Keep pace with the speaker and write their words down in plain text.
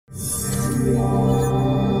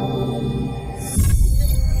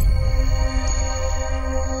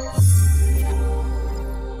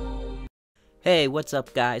Hey, what's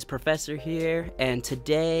up guys? Professor here, and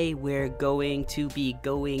today we're going to be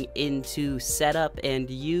going into setup and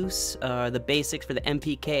use, the basics for the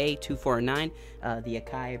MPK249, the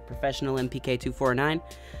AKAI Professional MPK249.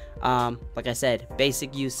 Like I said,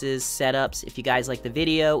 basic uses, setups. If you guys like the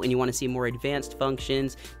video and you want to see more advanced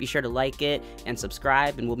functions, be sure to like it and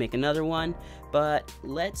subscribe and we'll make another one. But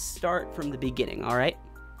let's start from the beginning, alright?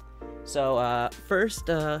 So first,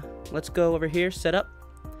 let's go over here, setup.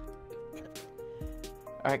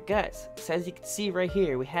 Alright guys, so as you can see right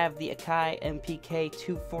here, we have the AKAI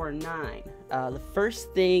MPK249. The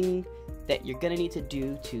first thing that you're going to need to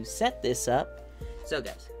do to set this up, so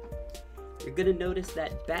guys, you're going to notice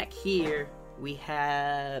that back here we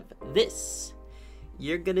have this.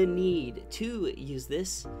 You're going to need to use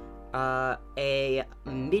this, a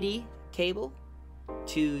Midi cable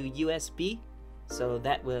to USB, so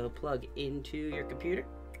that will plug into your computer.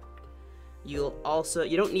 You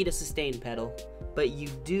don't need a sustain pedal, but you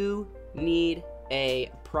do need a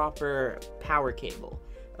proper power cable.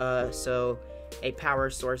 So a power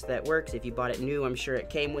source that works. If you bought it new, I'm sure it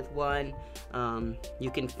came with one. You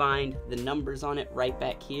can find the numbers on it right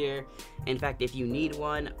back here. In fact, if you need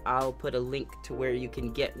one, I'll put a link to where you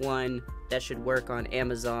can get one that should work on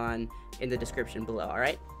Amazon in the description below,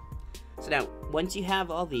 alright? So now, once you have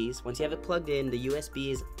all these, once you have it plugged in, the USB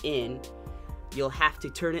is in, you'll have to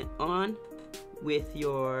turn it on with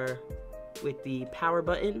the power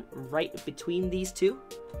button right between these two,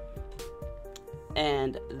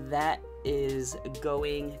 and that is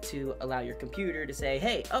going to allow your computer to say,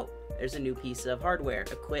 hey, oh, there's a new piece of hardware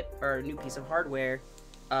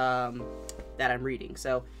that I'm reading.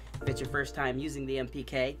 So if it's your first time using the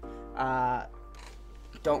MPK,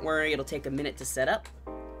 don't worry, it'll take a minute to set up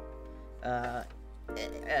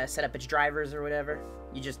its drivers or whatever.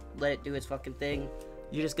 You just let it do its fucking thing.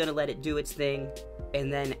 You're just gonna let it do its thing,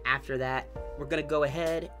 and then after that, we're gonna go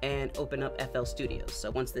ahead and open up FL Studios.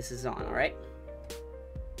 So once this is on, alright?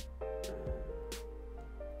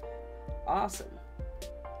 Awesome.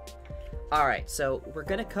 Alright, so we're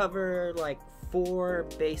gonna cover like 4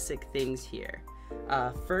 basic things here.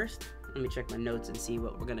 First, let me check my notes and see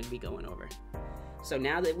what we're gonna be going over. So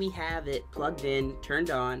now that we have it plugged in,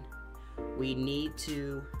 turned on, we need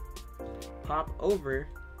to pop over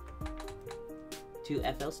to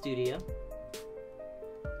FL Studio.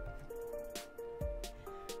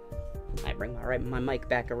 I bring my mic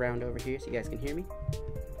back around over here so you guys can hear me.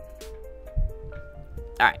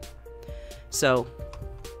 Alright, so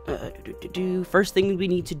first thing we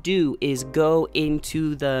need to do is go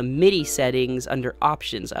into the MIDI settings under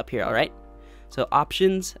options up here, alright? So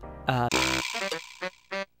options,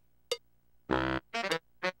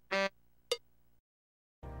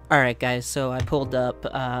 Alright guys, so I pulled up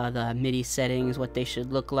the MIDI settings, what they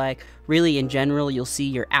should look like. Really, in general, you'll see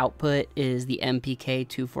your output is the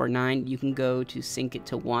MPK249. You can go to sync it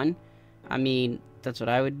to 1. I mean, that's what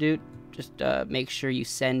I would do. Just make sure you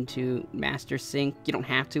send to master sync. You don't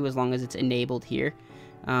have to, as long as it's enabled here.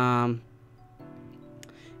 And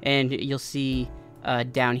you'll see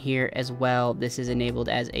down here as well, this is enabled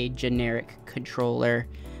as a generic controller.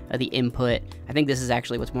 The input, I think this is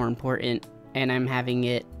actually what's more important. And I'm having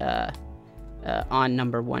it on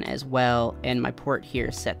number 1 as well, and my port here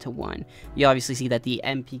is set to 1. You obviously see that the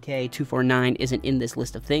MPK249 isn't in this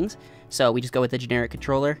list of things, so we just go with the generic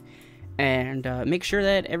controller, and make sure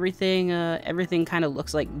that everything kind of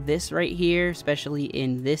looks like this right here, especially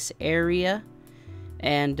in this area,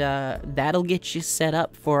 and that'll get you set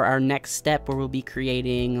up for our next step, where we'll be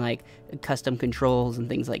creating like custom controls and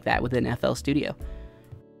things like that within FL Studio.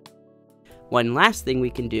 One last thing we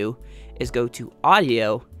can do is go to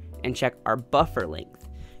audio and check our buffer length.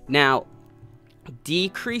 Now,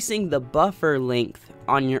 decreasing the buffer length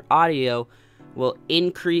on your audio will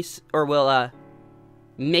increase, or will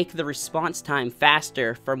make the response time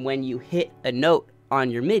faster from when you hit a note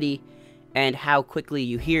on your MIDI and how quickly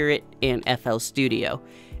you hear it in FL Studio.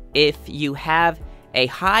 If you have a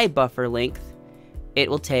high buffer length, it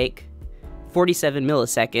will take 47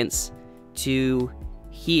 milliseconds to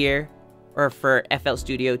hear, or for FL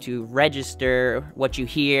Studio to register what you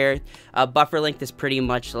hear. Buffer length is pretty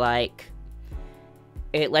much like,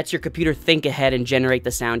 it lets your computer think ahead and generate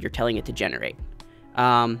the sound you're telling it to generate.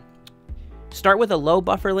 Start with a low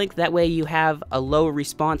buffer length, that way you have a low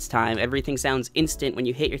response time. Everything sounds instant when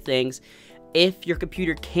you hit your things. If your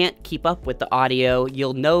computer can't keep up with the audio,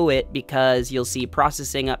 you'll know it because you'll see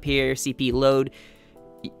processing up here, CPU load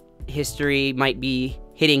history might be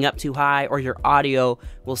hitting up too high, or your audio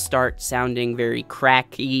will start sounding very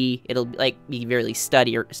cracky. It'll like be really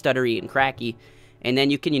stuttery and cracky, and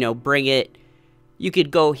then you can, bring it. You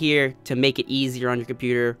could go here to make it easier on your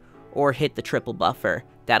computer, or hit the triple buffer.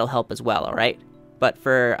 That'll help as well, alright? But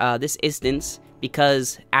for this instance,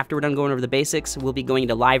 because after we're done going over the basics, we'll be going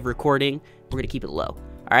into live recording, we're going to keep it low,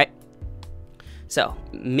 alright? So,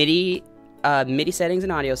 MIDI settings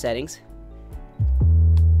and audio settings.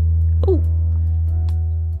 Ooh.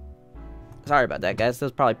 Sorry about that, guys. That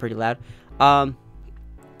was probably pretty loud. Alright.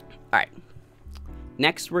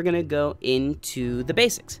 Next, we're going to go into the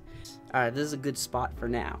basics. Alright, this is a good spot for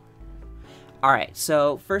now. Alright,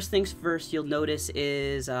 so first things first you'll notice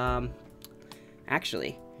is,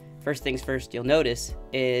 first things first you'll notice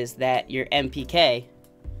is that your MPK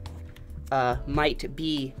might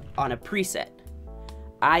be on a preset.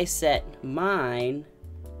 I set mine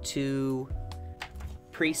to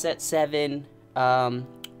preset 7,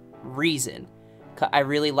 Reason. I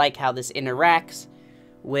really like how this interacts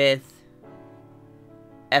with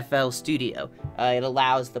FL Studio. It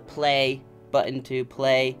allows the play button to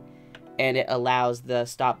play, and it allows the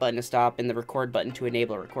stop button to stop and the record button to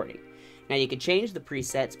enable recording. Now you can change the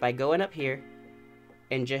presets by going up here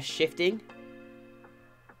and just shifting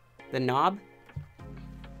the knob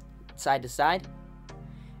side to side,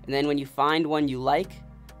 and then when you find one you like,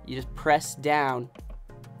 you just press down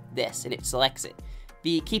this and it selects it.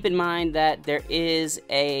 Keep in mind that there is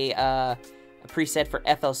a preset for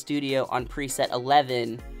FL Studio on preset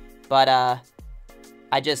 11, but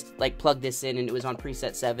I just like plugged this in and it was on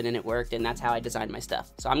preset 7 and it worked, and that's how I designed my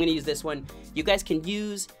stuff. So I'm gonna use this one. You guys can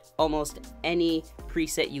use almost any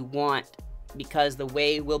preset you want, because the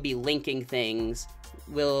way we'll be linking things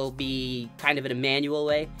will be kind of in a manual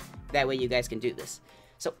way. That way you guys can do this.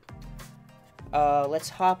 So let's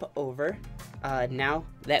hop over. Now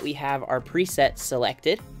that we have our presets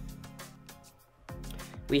selected,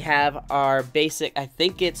 we have our basic, I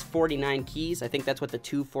think it's 49 keys. I think that's what the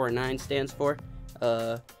 249 stands for.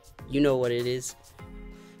 You know what it is.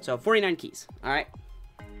 So 49 keys, all right.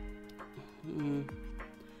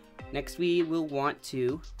 Next we will want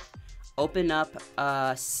to open up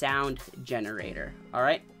a sound generator, all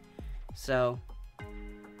right. So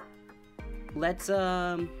let's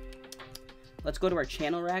go to our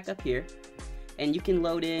channel rack up here, and you can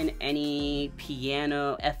load in any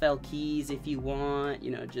piano FL keys if you want,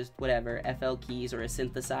 you know, just whatever, FL keys or a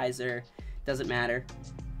synthesizer, doesn't matter.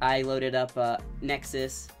 I loaded up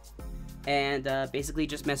Nexus, and basically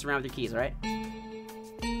just mess around with your keys, alright?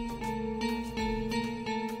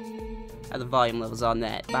 How the volume levels on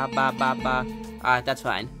that? Ba ba ba ba. Alright, that's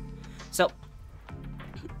fine. So,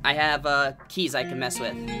 I have keys I can mess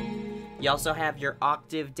with. You also have your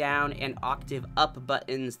octave down and octave up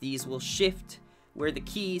buttons. These will shift where the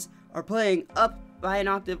keys are playing up by an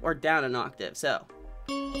octave or down an octave. So,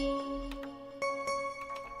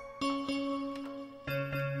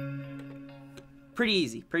 pretty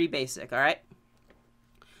easy, pretty basic, alright?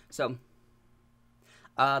 So,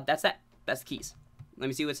 that's that. That's the keys. Let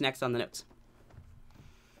me see what's next on the notes.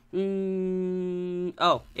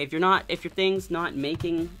 Oh, if your thing's not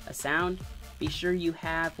making a sound, be sure you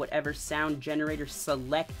have whatever sound generator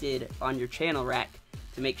selected on your channel rack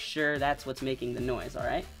to make sure that's what's making the noise,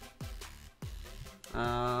 alright?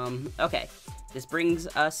 Okay. This brings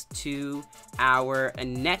us to our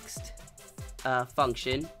next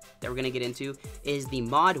function that we're going to get into is the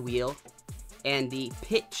mod wheel and the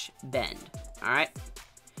pitch bend, alright?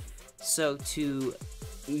 So to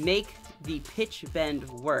make the pitch bend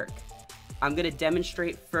work, I'm going to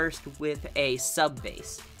demonstrate first with a sub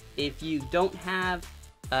bass. If you don't have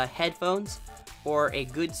headphones or a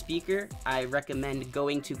good speaker, I recommend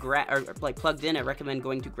going to plugged in. I recommend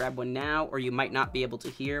going to grab one now, or you might not be able to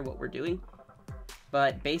hear what we're doing.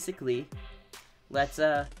 But basically, let's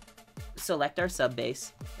select our sub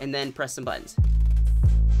bass and then press some buttons.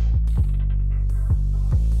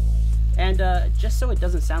 And just so it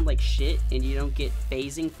doesn't sound like shit and you don't get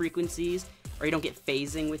phasing frequencies, or you don't get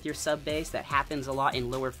phasing with your sub bass, that happens a lot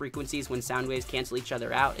in lower frequencies when sound waves cancel each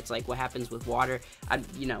other out. It's like what happens with water.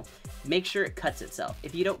 You know, make sure it cuts itself.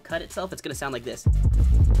 If you don't cut itself, it's gonna sound like this.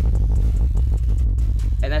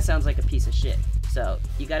 And that sounds like a piece of shit. So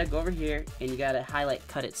you gotta go over here and you gotta highlight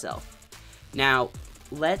cut itself. Now,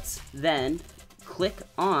 let's then click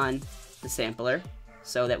on the sampler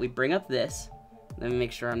so that we bring up this. Let me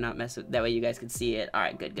make sure I'm not messing with, that way you guys can see it. All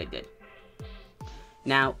right, good, good, good.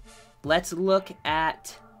 Now, let's look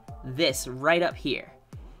at this right up here.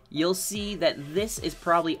 You'll see that this is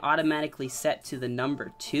probably automatically set to the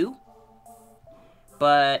number 2,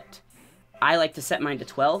 but I like to set mine to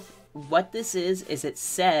 12. What this is it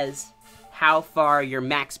says how far your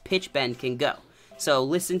max pitch bend can go. So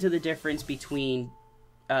listen to the difference between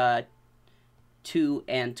 2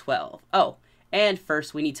 and 12. Oh, and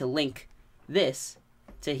first we need to link this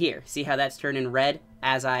to here. See how that's turning red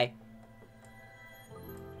as I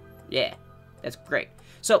Yeah, that's great.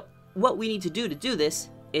 So what we need to do this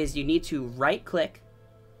is you need to right click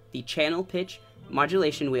the channel pitch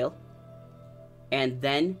modulation wheel, and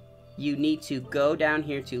then you need to go down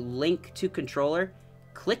here to link to controller,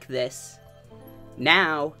 click this.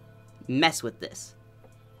 Now mess with this.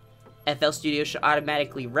 FL Studio should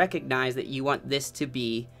automatically recognize that you want this to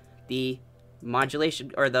be the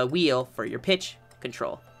modulation or the wheel for your pitch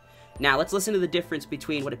control. Now let's listen to the difference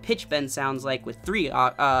between what a pitch bend sounds like with three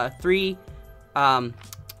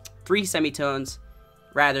semitones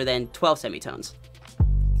rather than 12 semitones.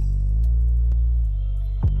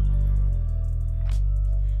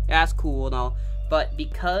 That's cool and all, but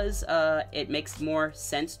because it makes more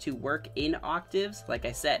sense to work in octaves, like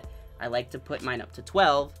I said, I like to put mine up to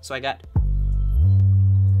 12, so I got...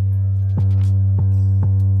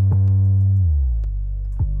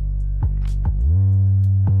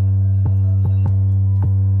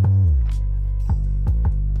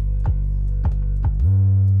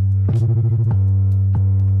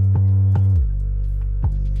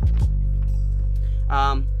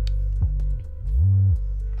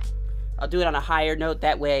 I'll do it on a higher note,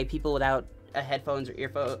 that way people without headphones or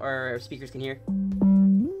earphones or speakers can hear.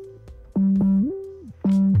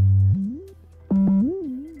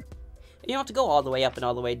 You don't have to go all the way up and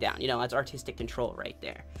all the way down. You know, that's artistic control right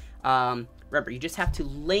there. Remember, you just have to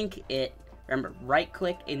link it. Remember,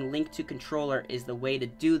 right-click and link to controller is the way to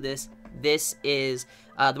do this. This is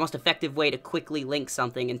the most effective way to quickly link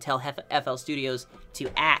something and tell FL Studios to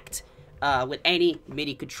act with any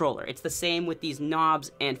MIDI controller. It's the same with these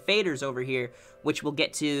knobs and faders over here, which we'll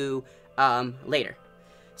get to later.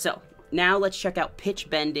 So, now let's check out pitch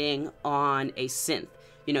bending on a synth.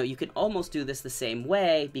 You know, you can almost do this the same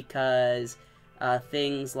way because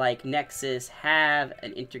things like Nexus have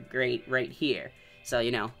an integrate right here. So,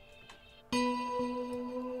 you know.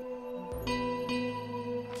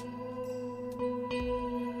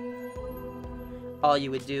 All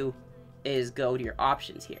you would do is go to your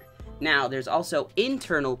options here. Now, there's also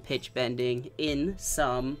internal pitch bending in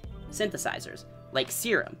some synthesizers, like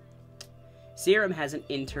Serum. Serum has an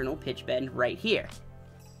internal pitch bend right here.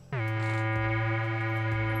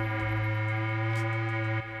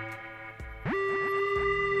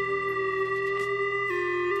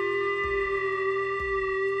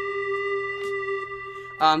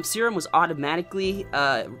 Serum automatically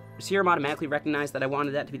recognized that I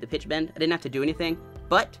wanted that to be the pitch bend. I didn't have to do anything,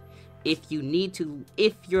 but if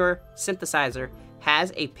your synthesizer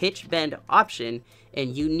has a pitch bend option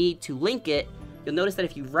and you need to link it, you'll notice that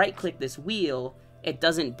if you right click this wheel, it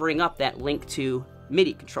doesn't bring up that link to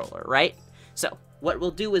MIDI controller, right? So what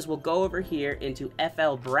we'll do is we'll go over here into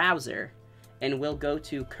FL Browser and we'll go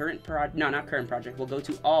to we'll go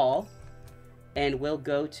to All and we'll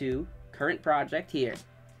go to Current Project here.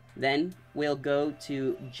 Then we'll go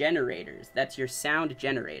to Generators. That's your sound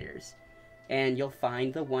generators. And you'll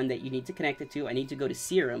find the one that you need to connect it to. I need to go to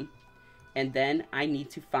Serum, and then I need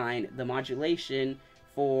to find the modulation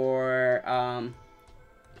for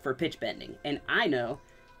pitch bending, and I know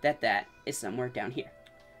that that is somewhere down here.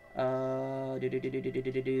 I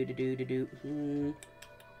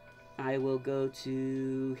will go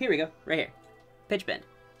to, here we go, right here, pitch bend.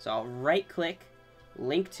 So I'll right click,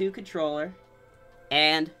 link to controller,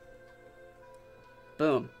 and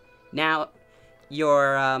boom. Now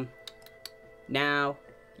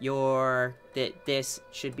this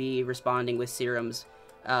should be responding with Serum's,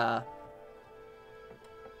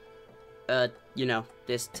 you know,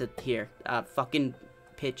 this to here, fucking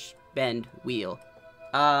pitch bend wheel.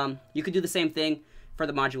 You could do the same thing for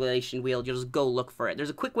the modulation wheel. You'll just go look for it. There's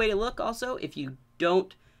a quick way to look also. If you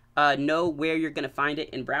don't know where you're gonna find it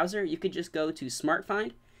in browser, you could just go to Smart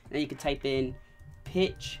Find, and then you could type in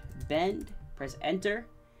pitch bend, press enter,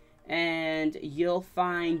 and you'll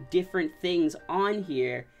find different things on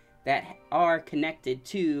here that are connected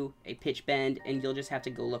to a pitch bend, and you'll just have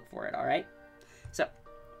to go look for it, alright? So,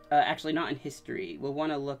 actually not in history. We'll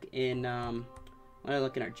want to look in, our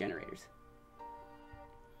generators.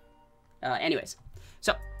 Anyways,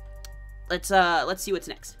 so, let's see what's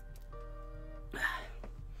next.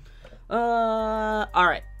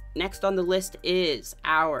 Alright. Next on the list is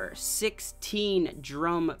our 16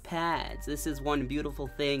 drum pads. This is one beautiful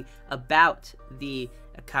thing about the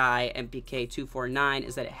AKAI MPK249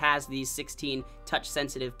 is that it has these 16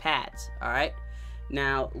 touch-sensitive pads, alright?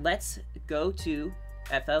 Now, let's go to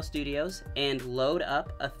FL Studios and load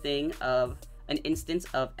up an instance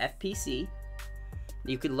of FPC.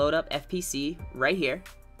 You can load up FPC right here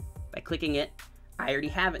by clicking it. I already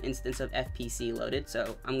have an instance of FPC loaded,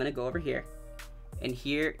 so I'm going to go over here. And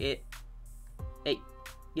here it... Hey,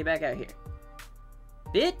 get back out here.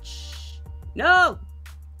 Bitch! No!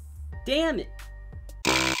 Damn it.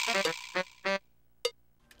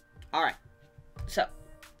 Alright, so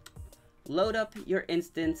load up your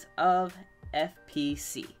instance of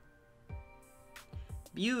FPC.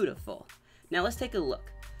 Beautiful. Now let's take a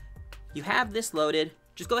look. You have this loaded.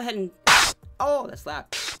 Just go ahead and... Oh, that's loud.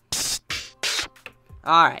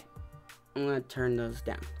 Alright, I'm going to turn those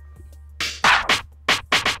down.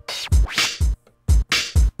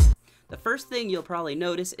 The first thing you'll probably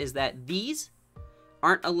notice is that these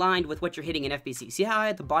aren't aligned with what you're hitting in FPC. See how I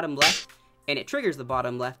had the bottom left and it triggers the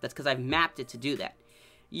bottom left? That's because I've mapped it to do that.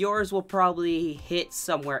 Yours will probably hit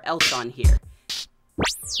somewhere else on here.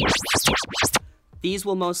 These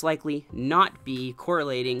will most likely not be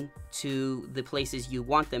correlating to the places you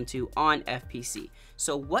want them to on FPC.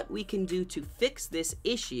 So what we can do to fix this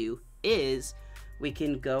issue is we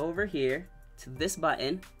can go over here to this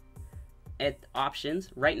button at options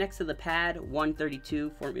right next to the pad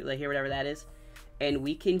 132 formula here, whatever that is, and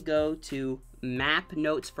we can go to map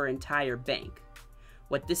notes for entire bank.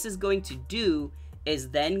 What this is going to do is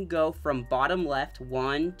then go from bottom left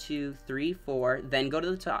 1, 2, 3, 4, then go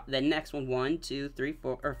to the top, then next one 1, 2, 3,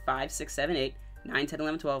 4, or 5, 6, 7, 8, 9, 10,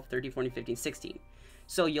 11, 12, 13, 14, 15, 16.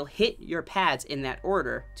 So you'll hit your pads in that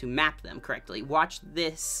order to map them correctly. Watch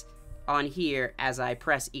this on here as I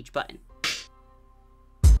press each button.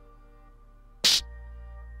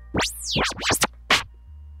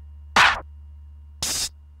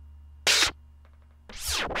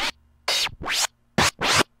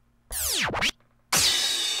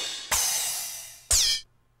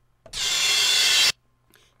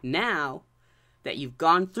 Now that you've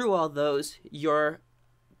gone through all those, your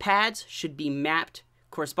pads should be mapped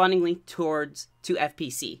correspondingly to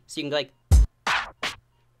FPC. So you can go like,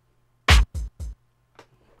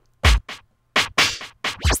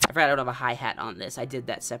 I forgot I don't have a hi-hat on this. I did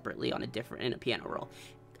that separately on in a piano roll.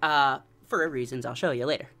 For reasons I'll show you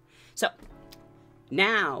later. So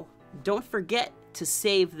now don't forget to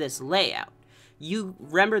save this layout. You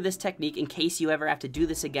remember this technique in case you ever have to do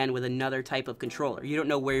this again with another type of controller. You don't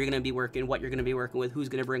know where you're going to be working, what you're going to be working with, who's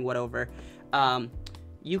going to bring what over.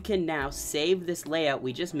 You can now save this layout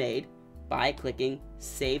we just made by clicking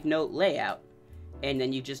Save Note Layout, and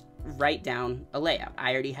then you just write down a layout.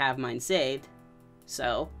 I already have mine saved,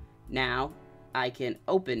 so now I can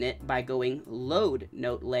open it by going Load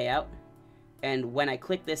Note Layout, and when I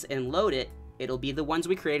click this and load it, it'll be the ones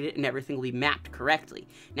we created and everything will be mapped correctly.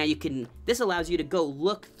 Now this allows you to go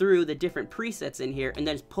look through the different presets in here and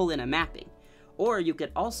then just pull in a mapping. Or you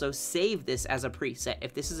could also save this as a preset.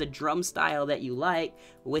 If this is a drum style that you like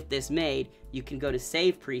with this made, you can go to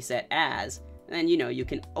Save Preset As, and then you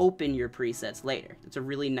can open your presets later. It's a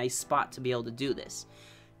really nice spot to be able to do this.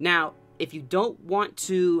 Now, if you don't want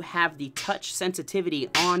to have the touch sensitivity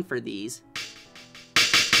on for these,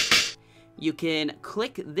 you can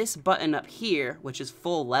click this button up here, which is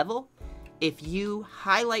full level. If you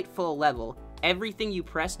highlight full level, everything you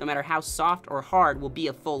press, no matter how soft or hard, will be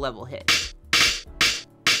a full level hit.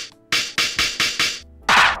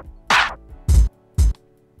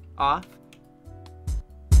 Off.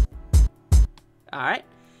 Alright,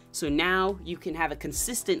 so now you can have a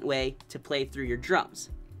consistent way to play through your drums.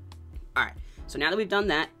 Alright, so now that we've done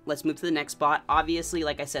that, let's move to the next spot. Obviously,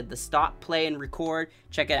 like I said, the stop, play, and record,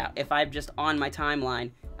 check it out. If I'm just on my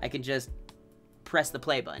timeline, I can just press the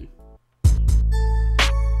play button.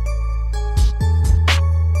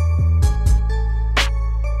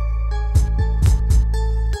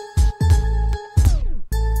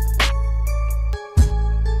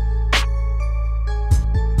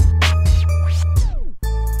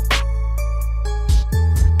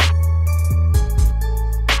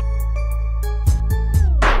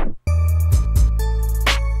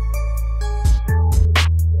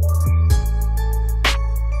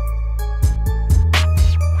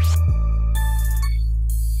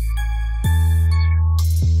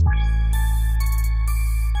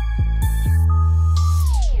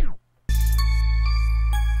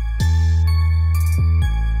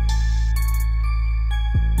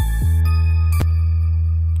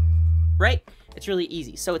 Right? It's really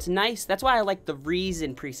easy. So it's nice. That's why I like the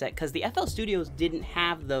Reason preset, because the FL Studios didn't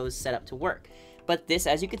have those set up to work. But this,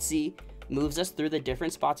 as you can see, moves us through the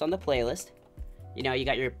different spots on the playlist. You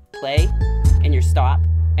got your play and your stop.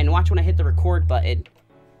 And watch when I hit the record button.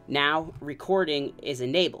 Now recording is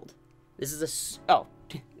enabled. This is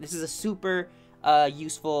a super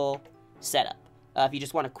useful setup if you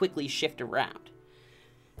just want to quickly shift around.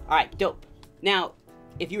 All right, dope. Now,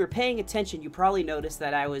 if you were paying attention, you probably noticed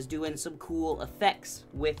that I was doing some cool effects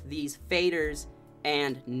with these faders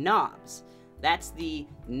and knobs. That's the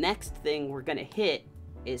next thing we're gonna hit,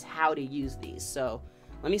 is how to use these. So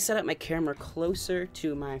let me set up my camera closer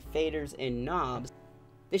to my faders and knobs.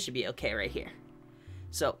 This should be okay right here.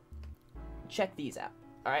 So, check these out,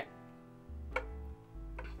 all right?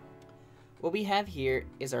 What we have here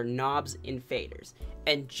is our knobs and faders.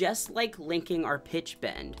 And just like linking our pitch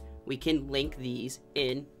bend, we can link these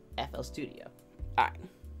in FL Studio. All right.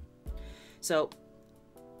 So,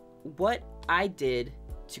 what I did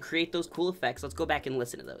to create those cool effects, let's go back and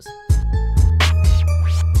listen to those.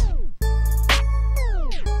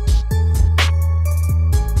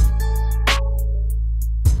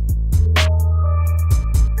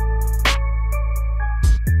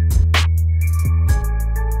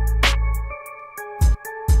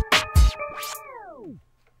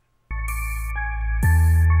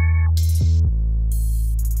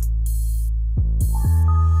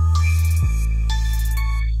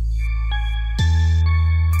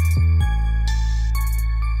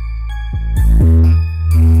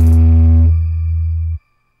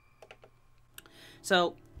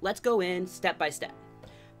 So let's go in step by step.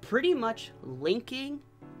 Pretty much linking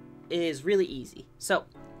is really easy. So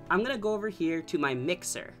I'm gonna go over here to my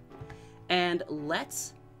mixer and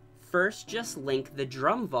let's first just link the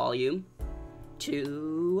drum volume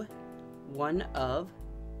to one of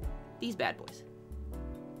these bad boys.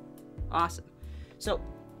 Awesome. So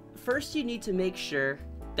first you need to make sure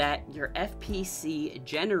that your FPC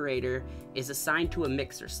generator is assigned to a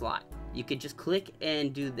mixer slot. You could just click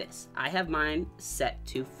and do this. I have mine set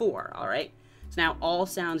to 4, all right? So now all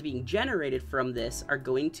sounds being generated from this are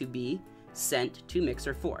going to be sent to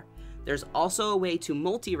mixer 4. There's also a way to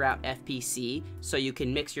multi-route FPC, so you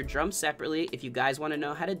can mix your drums separately. If you guys want to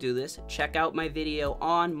know how to do this, check out my video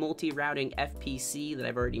on multi-routing FPC that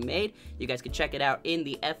I've already made. You guys can check it out in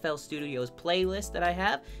the FL Studios playlist that I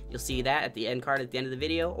have. You'll see that at the end card at the end of the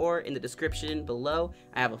video or in the description below.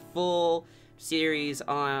 I have a full series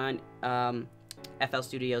on FL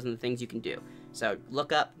Studios and the things you can do. So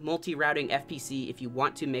look up multi-routing FPC if you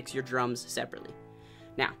want to mix your drums separately.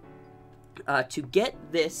 Now, to get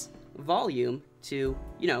this volume to,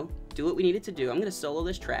 you know, do what we need it to do, I'm going to solo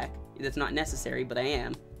this track. That's not necessary, but I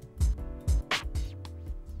am.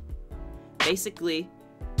 Basically,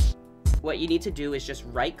 what you need to do is just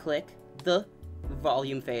right-click the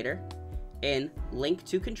volume fader and link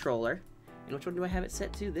to controller. And which one do I have it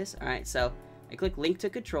set to? This? Alright, so I click link to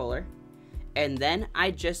controller, and then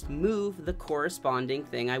I just move the corresponding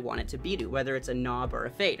thing I want it to be to, whether it's a knob or a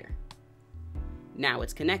fader. Now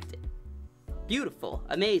it's connected. Beautiful,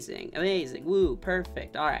 amazing, amazing, woo,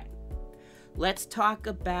 perfect. Alright, let's talk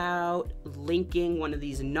about linking one of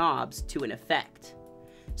these knobs to an effect.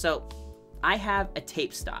 So I have a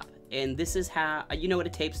tape stop, and this is how, you know what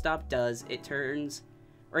a tape stop does. It turns,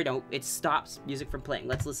 or no, it stops music from playing.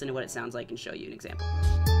 Let's listen to what it sounds like and show you an example.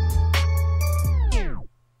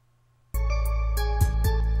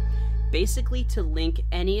 Basically, to link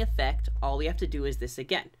any effect, all we have to do is this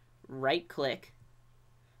again. Right-click,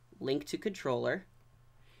 link to controller,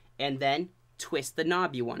 and then twist the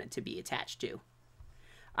knob you want it to be attached to.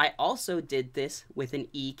 I also did this with an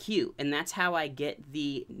EQ, and that's how I get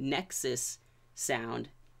the Nexus sound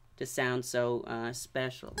to sound so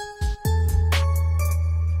special.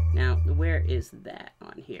 Now, where is that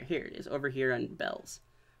on here? Here it is, over here on bells.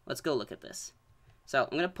 Let's go look at this. So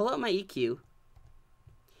I'm going to pull out my EQ,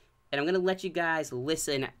 and I'm going to let you guys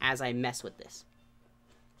listen as I mess with this.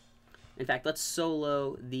 In fact, let's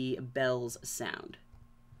solo the bells sound.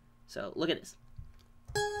 So look at this.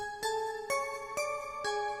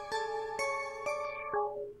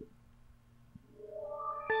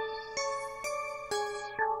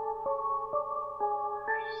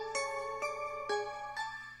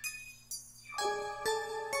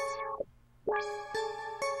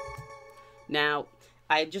 Now,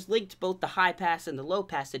 I just linked both the high pass and the low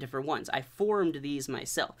pass to different ones. I formed these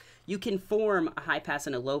myself. You can form a high pass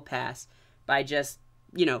and a low pass by just,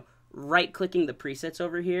 you know, right-clicking the presets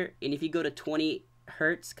over here. And if you go to 20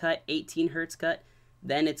 hertz cut, 18 hertz cut,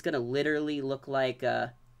 then it's going to literally look like,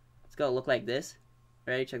 it's going to look like this.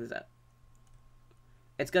 Ready? Check this out.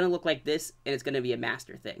 It's going to look like this, and it's going to be a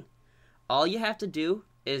master thing. All you have to do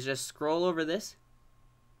is just scroll over this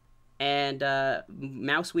and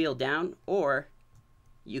mouse wheel down, or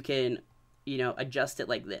you can, you know, adjust it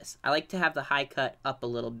like this. I like to have the high cut up a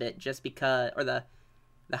little bit just because, or the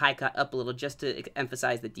high cut up a little just to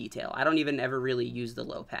emphasize the detail. I don't even ever really use the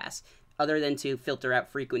low pass other than to filter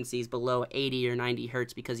out frequencies below 80 or 90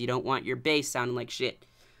 hertz because you don't want your bass sounding like shit.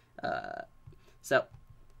 So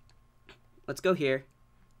let's go here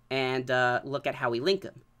and look at how we link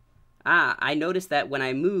them. I noticed that when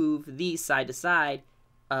I move these side to side,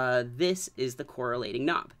 this is the correlating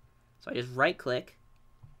knob. So I just right click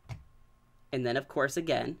And then, of course,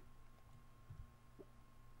 again,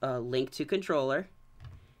 link to controller.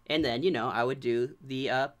 And then, you know, I would do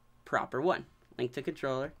the proper one. Link to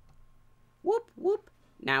controller. Whoop, whoop.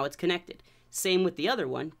 Now it's connected. Same with the other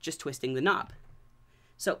one, just twisting the knob.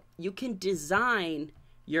 So you can design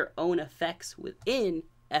your own effects within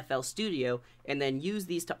FL Studio and then use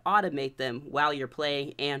these to automate them while you're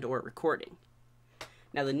playing and or recording.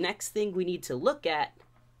 Now the next thing we need to look at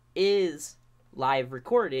is live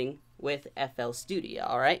recording with FL Studio,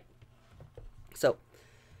 all right? So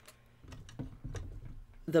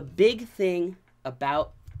the big thing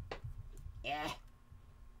about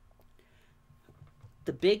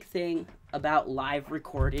live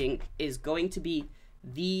recording is going to be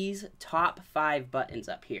these top 5 buttons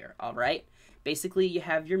up here, all right? Basically, you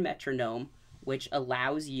have your metronome, which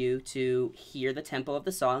allows you to hear the tempo of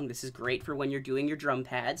the song. This is great for when you're doing your drum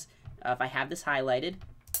pads. If I have this highlighted,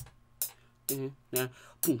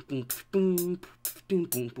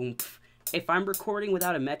 if I'm recording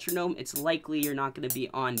without a metronome, it's likely you're not going to be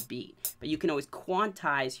on beat. But you can always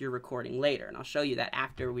quantize your recording later, and I'll show you that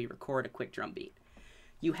after we record a quick drum beat.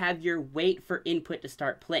 You have your wait for input to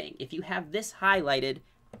start playing. If you have this highlighted,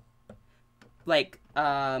 like,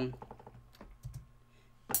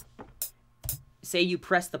 say you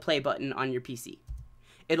press the play button on your PC.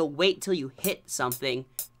 It'll wait till you hit something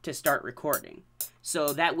to start recording.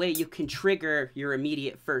 So that way you can trigger your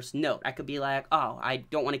immediate first note. I could be like, oh, I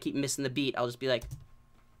don't want to keep missing the beat. I'll just be like,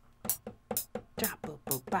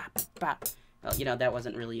 well, you know, that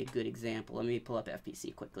wasn't really a good example. Let me pull up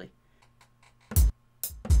FPC quickly.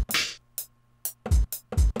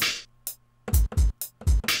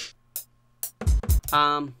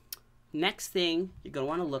 Next thing you're going to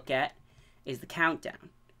want to look at is the countdown.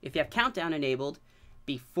 If you have countdown enabled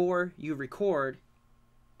before you record,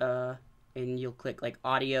 and you'll click like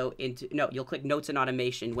audio into, no, you'll click notes and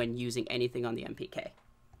automation when using anything on the MPK.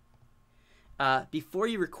 Before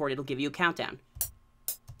you record, it'll give you a countdown.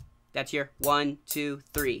 That's your 1, 2,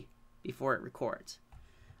 3 before it records.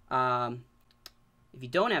 If you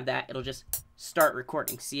don't have that, it'll just start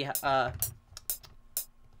recording. See how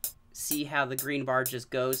the green bar just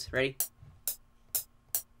goes? Ready?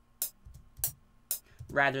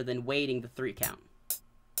 Rather than waiting the 3 count.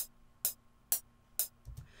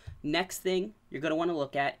 Next thing you're going to want to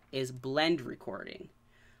look at is blend recording.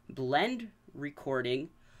 Blend recording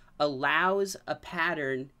allows a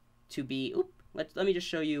pattern to be. Let me just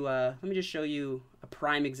show you. Let me just show you a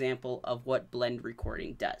prime example of what blend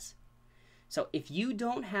recording does. So if you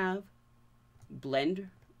don't have blend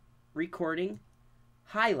recording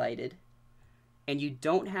highlighted and you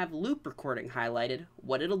don't have loop recording highlighted,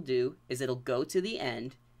 what it'll do is it'll go to the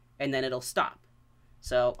end and then it'll stop.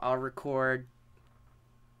 So I'll record.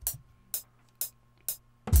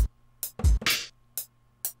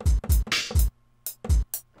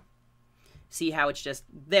 See how it's just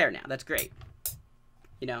there now. That's great.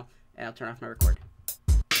 You know, and I'll turn off my record.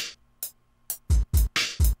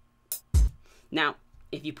 Now,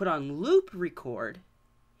 if you put on loop record,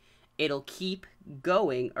 it'll keep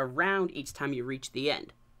going around each time you reach the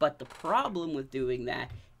end. But the problem with doing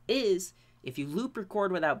that is if you loop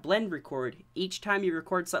record without blend record, each time you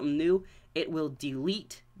record something new, it will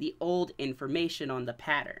delete the old information on the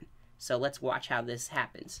pattern. So let's watch how this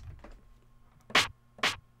happens.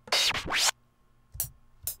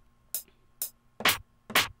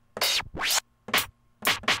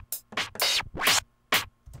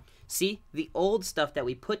 See, the old stuff that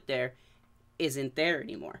we put there isn't there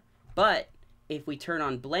anymore. But if we turn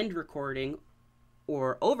on blend recording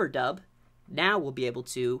or overdub, now we'll be able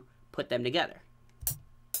to put them together.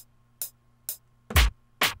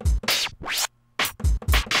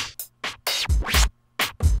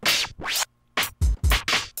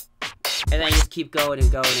 And then you just keep going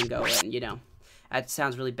and going and going, you know. That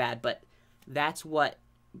sounds really bad, but that's what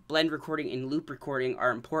blend recording and loop recording are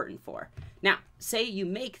important for. Now, say you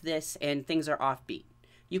make this and things are offbeat.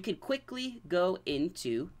 You can quickly go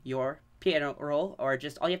into your piano roll, or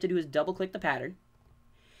just all you have to do is double click the pattern.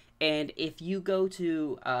 And if you go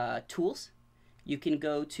to tools, you can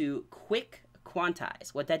go to quick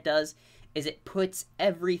quantize. What that does is it puts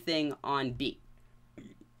everything on beat.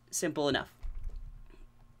 Simple enough.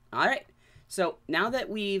 All right. So now that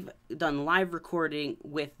we've done live recording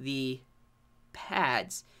with the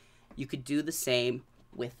pads, you could do the same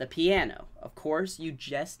with the piano. Of course, you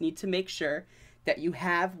just need to make sure that you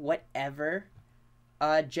have whatever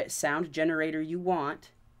sound generator you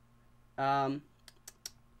want highlighted.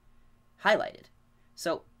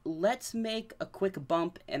 So let's make a quick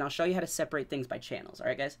bump, and I'll show you how to separate things by channels. All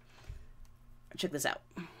right, guys? Check this out.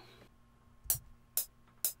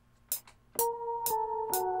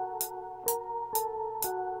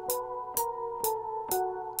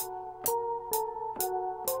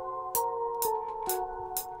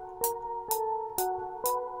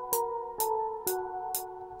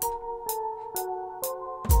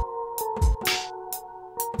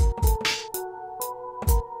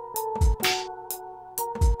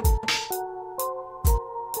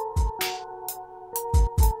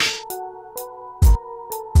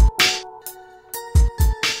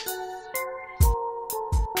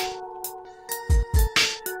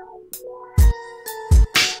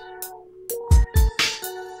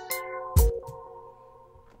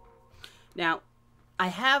 Now, I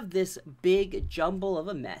have this big jumble of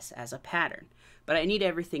a mess as a pattern, but I need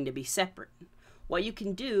everything to be separate. What you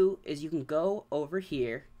can do is you can go over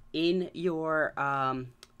here in your,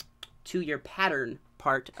 to your pattern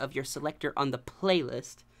part of your selector on the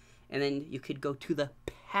playlist, and then you could go to the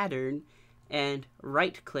pattern and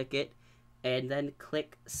right click it, and then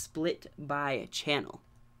click split by channel.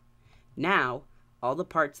 Now, all the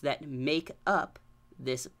parts that make up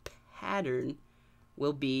this pattern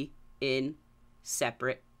will be in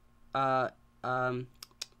separate fucking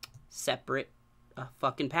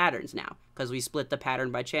patterns now, because we split the pattern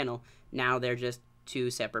by channel. Now they're just two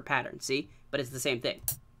separate patterns, see? But it's the same thing.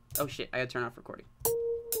 Oh shit, I gotta turn off recording.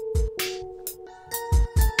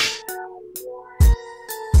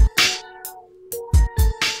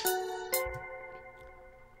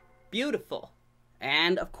 Beautiful.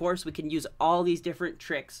 And of course we can use all these different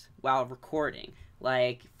tricks while recording.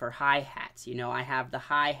 Like for hi-hats, you know, I have the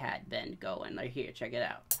hi-hat bend going right here. Check it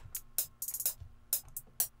out.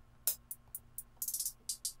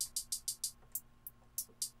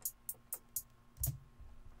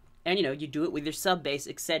 And you know, you do it with your sub bass,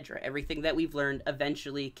 etc. Everything that we've learned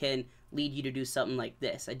eventually can lead you to do something like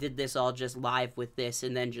this. I did this all just live with this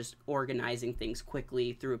and then just organizing things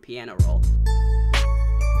quickly through a piano roll.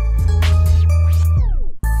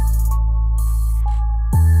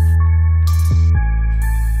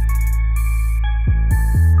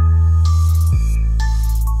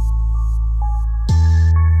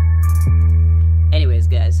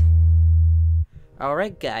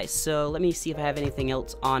 Alright guys, so let me see if I have anything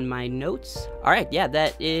else on my notes. Alright, yeah,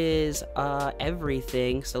 that is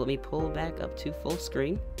everything. So let me pull back up to full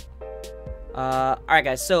screen. Alright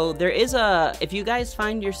guys, so there is if you guys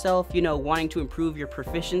find yourself, you know, wanting to improve your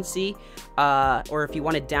proficiency, or if you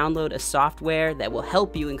want to download a software that will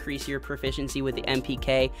help you increase your proficiency with the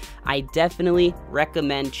MPK, I definitely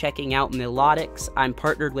recommend checking out Melodics. I'm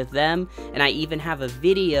partnered with them, and I even have a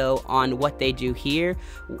video on what they do here.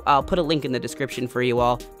 I'll put a link in the description for you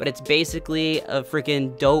all, but it's basically a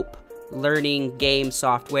freaking dope learning game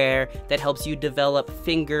software that helps you develop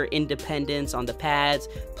finger independence on the pads,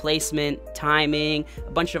 placement, timing,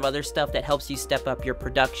 a bunch of other stuff that helps you step up your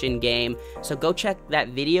production game. So go check that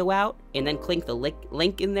video out and then click the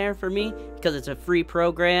link in there for me, because it's a free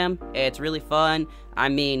program. It's really fun. I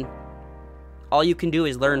mean, all you can do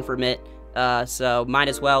is learn from it. So might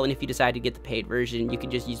as well, and if you decide to get the paid version, you can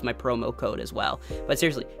just use my promo code as well. But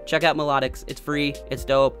seriously, check out Melodics. It's free, it's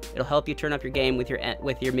dope, it'll help you turn up your game with your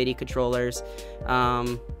MIDI controllers.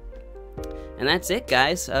 And that's it,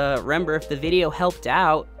 guys. Remember, if the video helped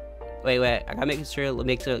out, wait, I gotta make sure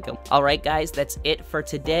it go. Alright guys, that's it for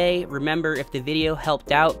today. Remember, if the video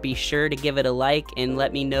helped out, be sure to give it a like and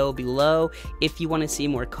let me know below. If you want to see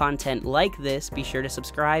more content like this, be sure to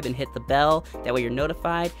subscribe and hit the bell, that way you're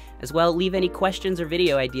notified. As well, leave any questions or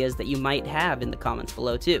video ideas that you might have in the comments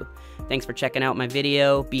below too. Thanks for checking out my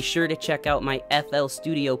video. Be sure to check out my FL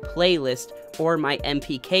Studio playlist or my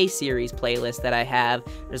MPK series playlist that I have.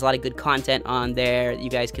 There's a lot of good content on there.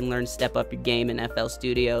 You guys can learn to step up your game in FL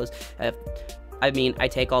Studios. I mean, I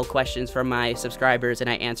take all questions from my subscribers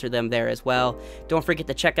and I answer them there as well. Don't forget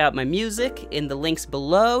to check out my music in the links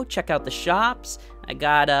below. Check out the shops. I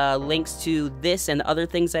got links to this and other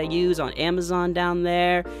things I use on Amazon down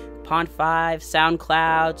there. Pond5,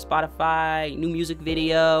 SoundCloud, Spotify, new music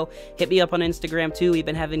video. Hit me up on Instagram too. We've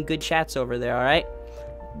been having good chats over there, alright?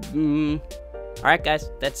 Alright guys,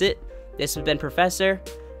 that's it. This has been Professor.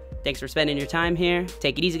 Thanks for spending your time here.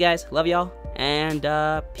 Take it easy guys. Love y'all. And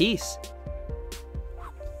peace.